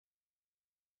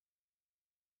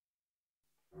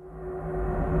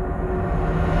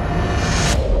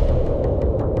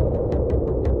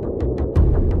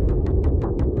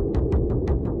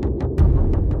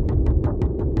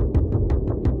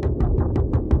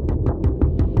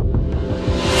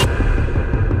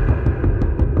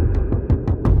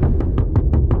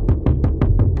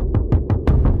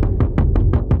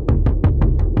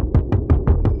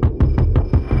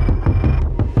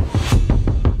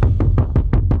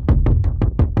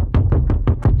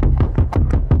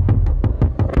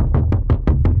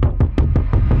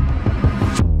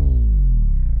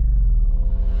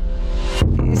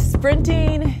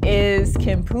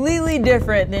completely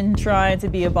different than trying to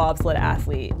be a bobsled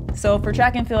athlete. So for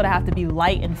track and field, I have to be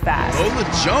light and fast. Lolo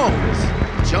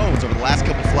Jones over the last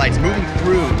couple flights, moving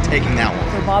through, taking that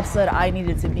one. For bobsled, I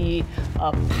needed to be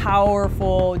a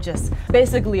powerful, just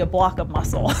basically a block of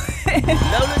muscle. Lolo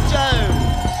Jones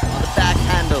on the back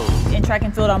handle. In track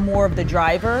and field, I'm more of the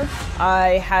driver.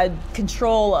 I had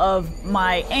control of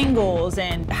my angles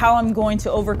and how I'm going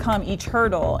to overcome each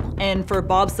hurdle. And for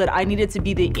bobsled, I needed to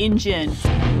be the engine.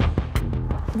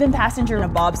 I've been passenger in a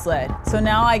bobsled, so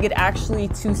now I get actually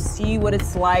to see what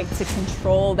it's like to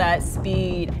control that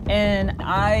speed. And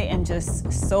I am just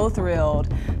so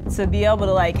thrilled to be able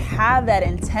to have that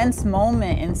intense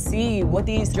moment and see what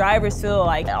these drivers feel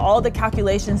like, all the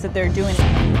calculations that they're doing.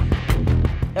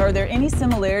 Are there any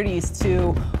similarities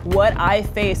to what I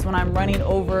face when I'm running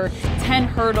over 10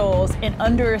 hurdles in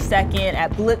under a second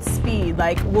at blitz speed?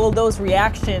 Will those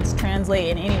reactions translate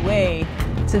in any way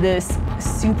to this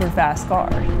super fast car?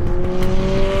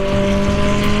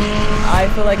 I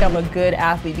feel like I'm a good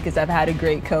athlete because I've had a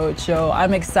great coach, so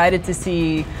I'm excited to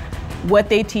see what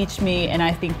they teach me, and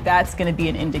I think that's going to be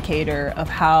an indicator of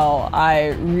how I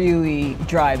really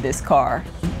drive this car.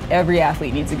 Every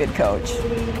athlete needs a good coach.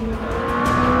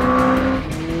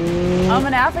 I'm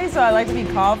an athlete, so I like to be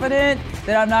confident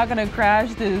that I'm not going to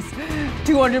crash this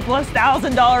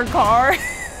 $200,000+ car.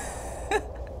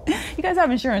 You guys have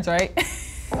insurance, right? This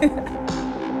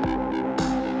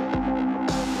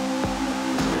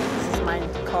is my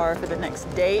car for the next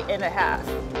day and a half.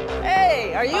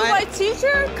 Hey, are you my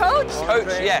teacher, coach? Coach,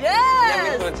 yeah.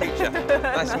 Yes. Yeah, teacher.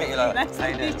 Nice to meet you, Lola. Nice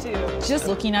to meet you. Just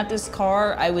looking at this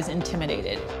car, I was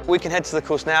intimidated. We can head to the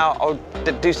course now. I'll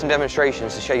do some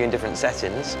demonstrations to show you in different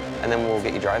settings, and then we'll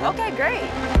get you driving. Okay, great.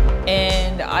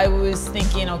 And I was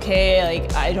thinking, okay,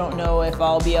 I don't know if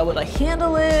I'll be able to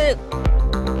handle it.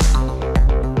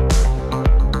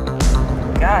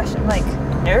 Gosh, I'm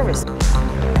nervous.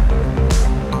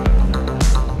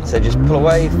 So just pull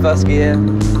away, first gear,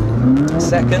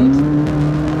 second,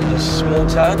 just small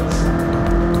turns,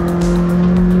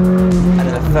 and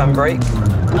then a firm brake.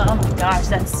 Oh my gosh,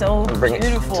 that's so Bring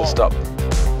beautiful. it to stop.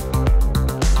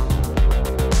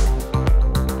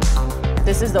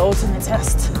 This is the ultimate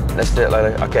test. Let's do it,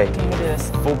 Lola. Okay. Can we do this?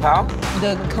 Full power.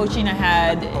 The coaching I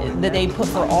had that they put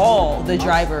for all the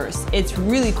drivers, it's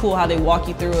really cool how they walk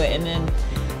you through it, and then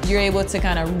you're able to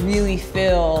kind of really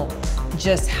feel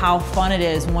just how fun it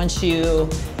is once you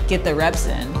get the reps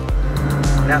in.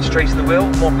 Now straighten the wheel,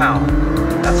 more power.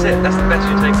 That's it, that's the best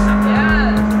you're taking now.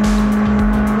 Yes.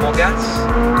 More gas,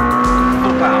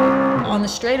 full power. On the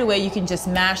straightaway, you can just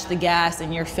mash the gas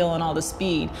and you're feeling all the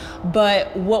speed.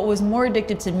 But what was more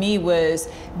addictive to me was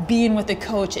being with the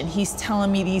coach, and he's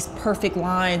telling me these perfect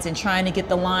lines and trying to get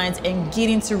the lines and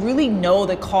getting to really know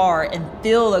the car and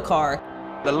feel the car.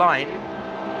 The line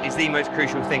is the most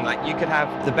crucial thing. You could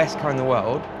have the best car in the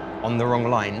world on the wrong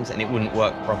lines and it wouldn't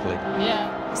work properly. Yeah.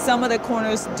 Some of the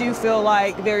corners do feel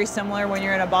very similar when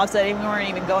you're in a bobsled. We weren't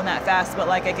even going that fast, but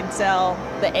I can tell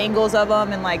the angles of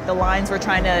them and the lines we're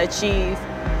trying to achieve.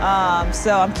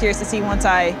 So I'm curious to see once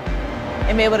I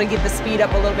am able to get the speed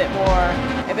up a little bit more,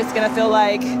 if it's gonna feel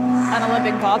like an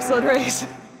Olympic bobsled race.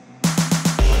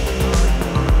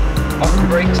 Off the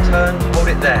brakes, turn, hold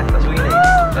it there. That's what you need.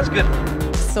 That's good.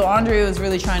 So Andre was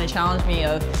really trying to challenge me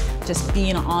of just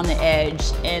being on the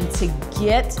edge, and to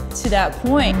get to that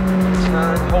point.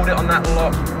 Turn, hold it on that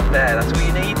lock there. That's what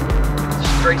you need.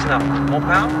 Straighten up. More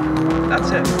power.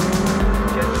 That's it.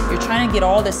 Good. You're trying to get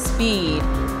all the speed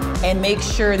and make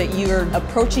sure that you're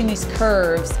approaching these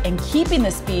curves and keeping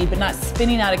the speed, but not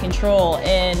spinning out of control.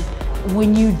 And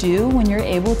when you do, when you're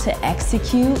able to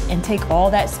execute and take all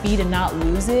that speed and not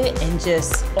lose it, and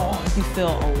just, you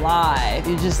feel alive.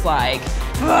 You're just yes!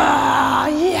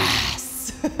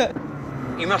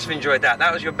 You must have enjoyed that.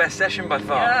 That was your best session by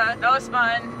far. Yeah, that was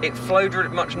fun. It flowed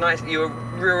much nicer. You were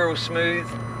real smooth.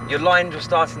 Your lines were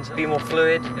starting to be more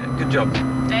fluid. Yeah, good job.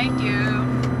 Thank you.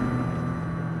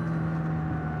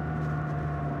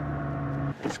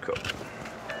 It's cool.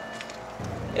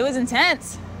 It was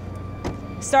intense.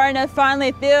 Starting to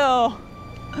finally feel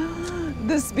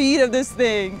the speed of this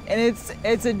thing, and it's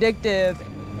addictive.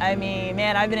 I mean,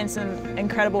 man, I've been in some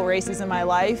incredible races in my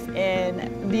life, and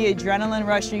the adrenaline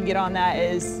rush you get on that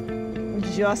is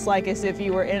just as if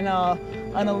you were in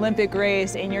an Olympic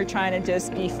race and you're trying to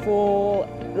just be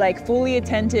fully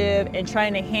attentive and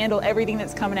trying to handle everything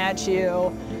that's coming at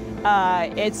you.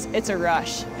 It's a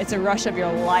rush. It's a rush of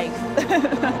your life.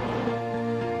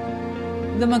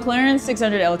 The McLaren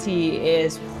 600 LT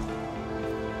is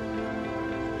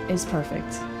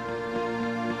perfect.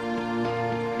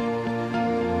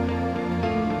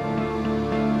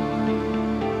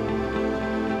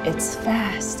 It's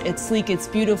fast, it's sleek, it's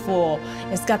beautiful.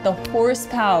 It's got the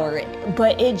horsepower,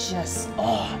 but it just,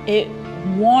 it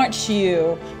wants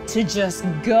you to just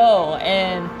go.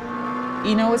 And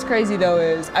you know what's crazy though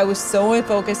is I was so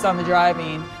focused on the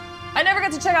driving, I never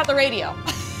got to check out the radio.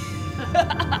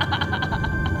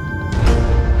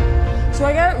 So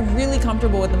I got really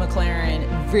comfortable with the McLaren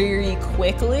very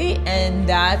quickly, and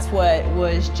that's what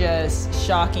was just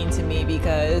shocking to me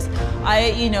because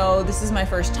this is my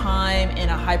first time in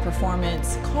a high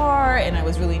performance car and I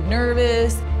was really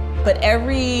nervous. But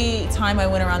every time I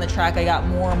went around the track, I got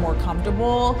more and more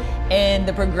comfortable, and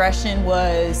the progression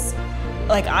was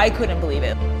like, I couldn't believe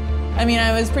it. I mean,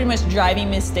 I was pretty much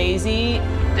driving Miss Daisy.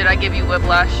 Did I give you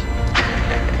whiplash?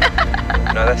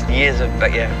 No, that's years of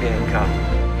being in the car.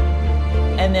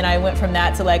 And then I went from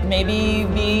that to like maybe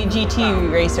be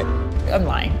GT racer. I'm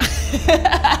lying.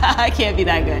 I can't be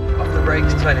that good. Off the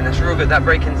brakes, turning, that's real good. That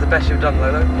braking's the best you've done,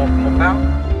 Lolo. More power.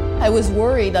 I was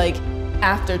worried, like,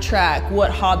 after track, what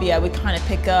hobby I would kind of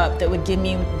pick up that would give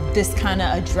me this kind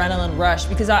of adrenaline rush,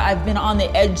 because I've been on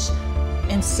the edge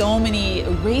in so many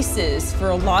races for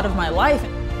a lot of my life.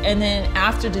 And then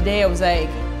after today, I was like,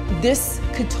 this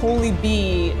could totally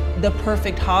be the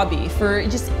perfect hobby for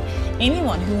just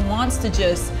anyone who wants to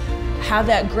just have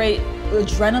that great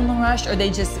adrenaline rush, or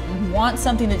they just want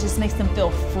something that just makes them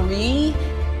feel free.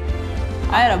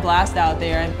 I had a blast out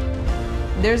there. And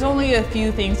there's only a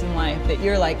few things in life that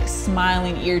you're like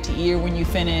smiling ear to ear when you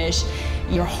finish,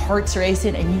 your heart's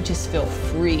racing, and you just feel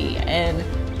free. And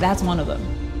that's one of them.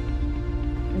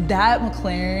 That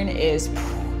McLaren is,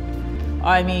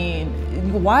 I mean,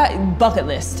 bucket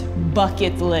list.